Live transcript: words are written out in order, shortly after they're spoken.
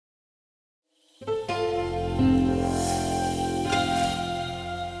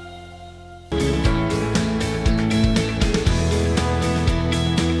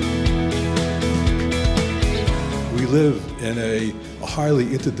in a highly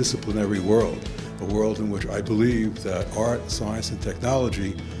interdisciplinary world, a world in which I believe that art, science, and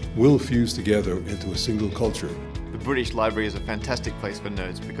technology will fuse together into a single culture. The British Library is a fantastic place for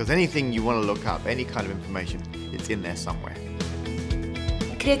nerds because anything you want to look up, any kind of information, it's in there somewhere.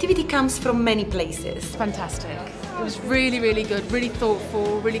 Creativity comes from many places. Fantastic. It was really, really good, really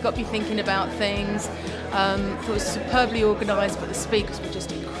thoughtful, really got me thinking about things. It was superbly organised, but the speakers were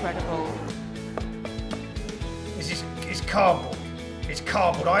just incredible. It's cardboard. It's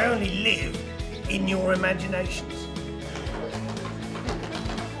cardboard. I only live in your imaginations.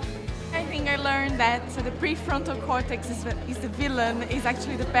 I think I learned that the prefrontal cortex is the villain, is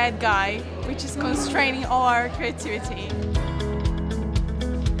actually the bad guy, which is constraining all our creativity.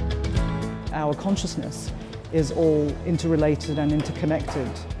 Our consciousness is all interrelated and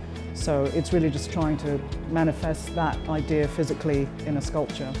interconnected. So it's really just trying to manifest that idea physically in a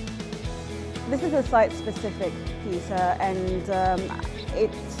sculpture. This is a site-specific piece and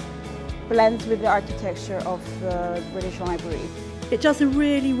it blends with the architecture of the British Library. It does a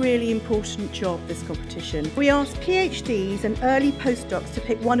really, really important job, this competition. We asked PhDs and early postdocs to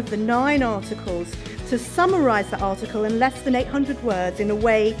pick one of the 9 articles, to summarise that article in less than 800 words in a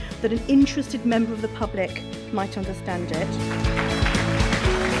way that an interested member of the public might understand it.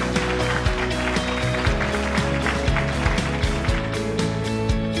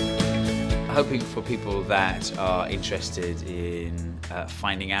 Hoping for people that are interested in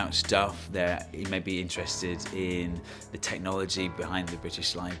finding out stuff, they may be interested in the technology behind the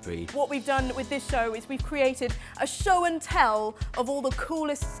British Library. What we've done with this show is we've created a show and tell of all the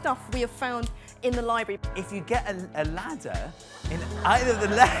coolest stuff we have found in the library. If you get a ladder in either of the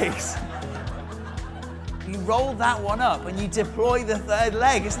legs, you roll that one up and you deploy the 3rd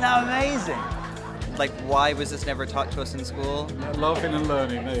leg. It's now amazing. Like, why was this never taught to us in school? Laughing and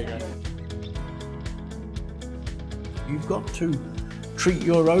learning, there you go. You've got to treat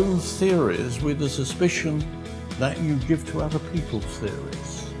your own theories with the suspicion that you give to other people's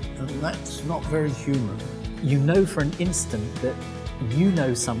theories. And that's not very human. You know for an instant that you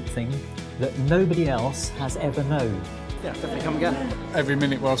know something that nobody else has ever known. Yeah, definitely come again. Every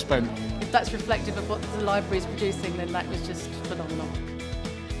minute well spent. If that's reflective of what the library is producing, then that was just phenomenal.